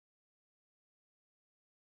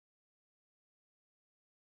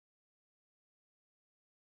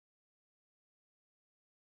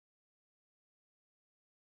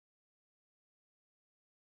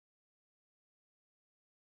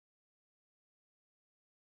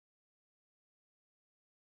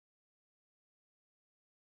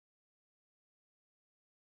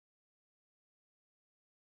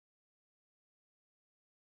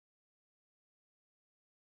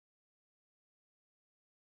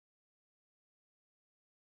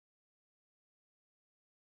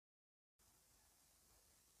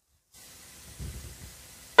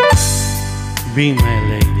Be my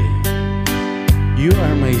lady, you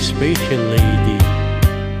are my special lady,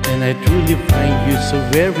 and I truly find you so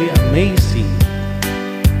very amazing.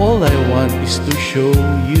 All I want is to show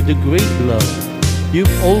you the great love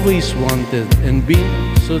you've always wanted and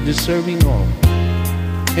been so deserving of.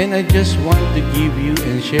 And I just want to give you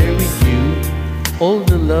and share with you all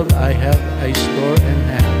the love I have, I store and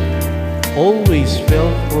have always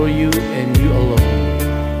felt for you and you alone.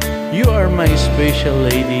 You are my special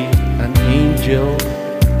lady, an angel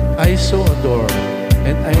I so adore,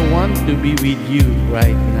 and I want to be with you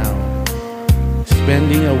right now,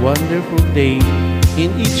 spending a wonderful day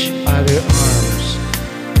in each other's arms.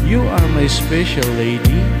 You are my special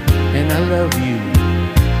lady, and I love you.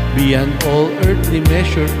 Beyond all earthly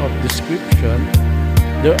measure of description,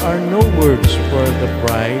 there are no words for the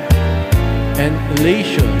pride and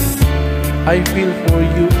elation I feel for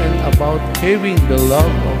you and about having the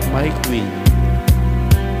love of my queen.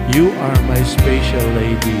 You are my special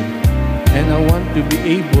lady, and I want to be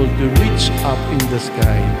able to reach up in the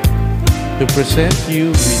sky to present you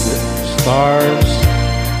with the stars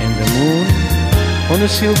and the moon on the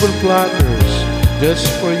silver platters just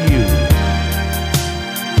for you.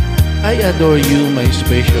 I adore you, my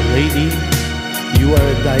special lady. You are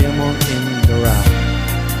a diamond in the rough,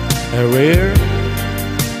 a rare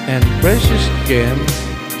and precious gem,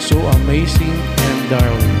 so amazing and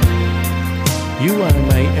darling. You are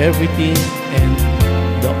my everything and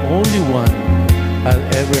the only one I'll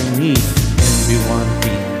ever need and be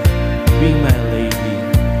wanting. Be my lady.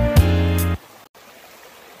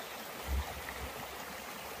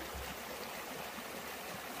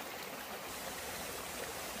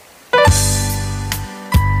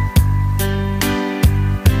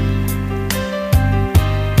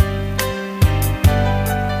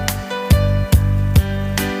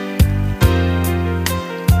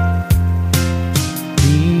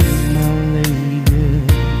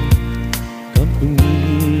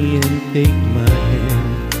 Take my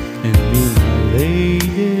hand and be my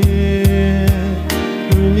lady.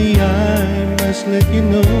 Truly I must let you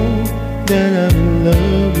know that I'm in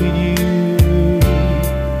love with you.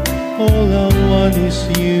 All I want is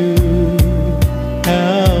you,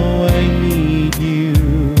 how I need you.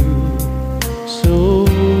 So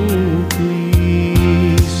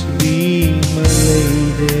please be my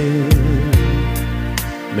lady.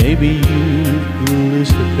 Maybe you could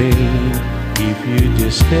lose the pain if you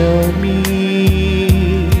just tell me,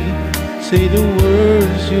 say the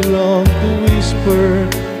words you long to whisper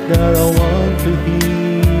that I want to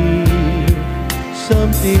hear.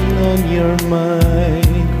 Something on your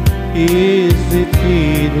mind, is it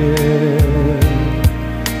hidden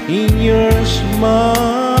in your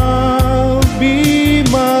smile? Be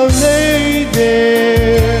my lady.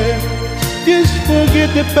 Just forget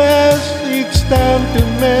the past, it's time to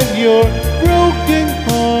mend your broken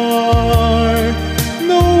heart.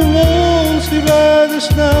 No walls divide us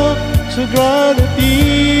now, so dry the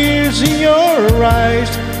tears in your eyes.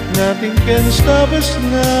 Nothing can stop us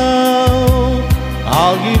now.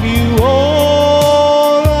 I'll give you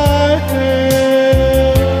all I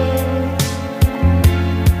have.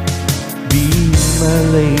 Be my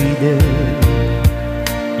lady,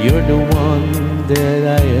 you're the one that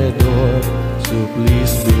I adore, so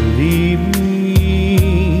please believe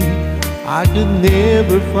me. I could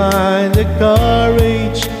never find the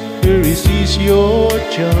courage to resist your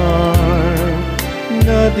charm.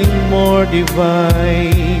 Nothing more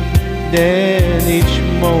divine than each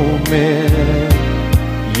moment.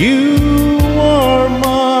 You are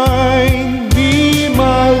mine, be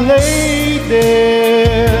my lady.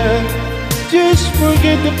 Just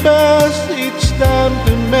forget the past, it's time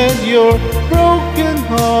to mend your broken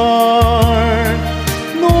heart.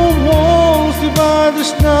 No walls divide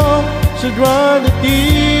us now, so dry the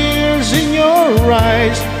tears in your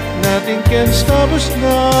eyes. Nothing can stop us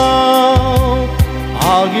now.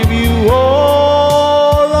 I'll give you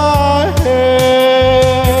all I have.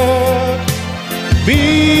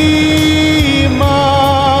 Be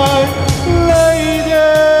my lady.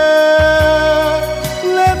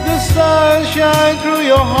 Let the sun shine through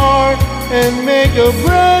your heart and make a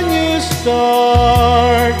brand new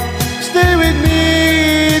start. Stay with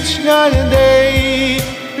me each night and day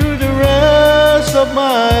through the rest of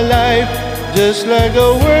my life, just like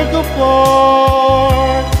a work of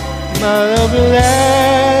art. My love will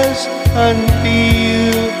last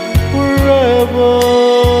until forever.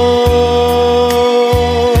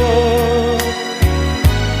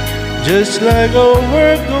 Just like a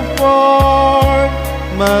work of art,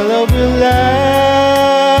 my love will last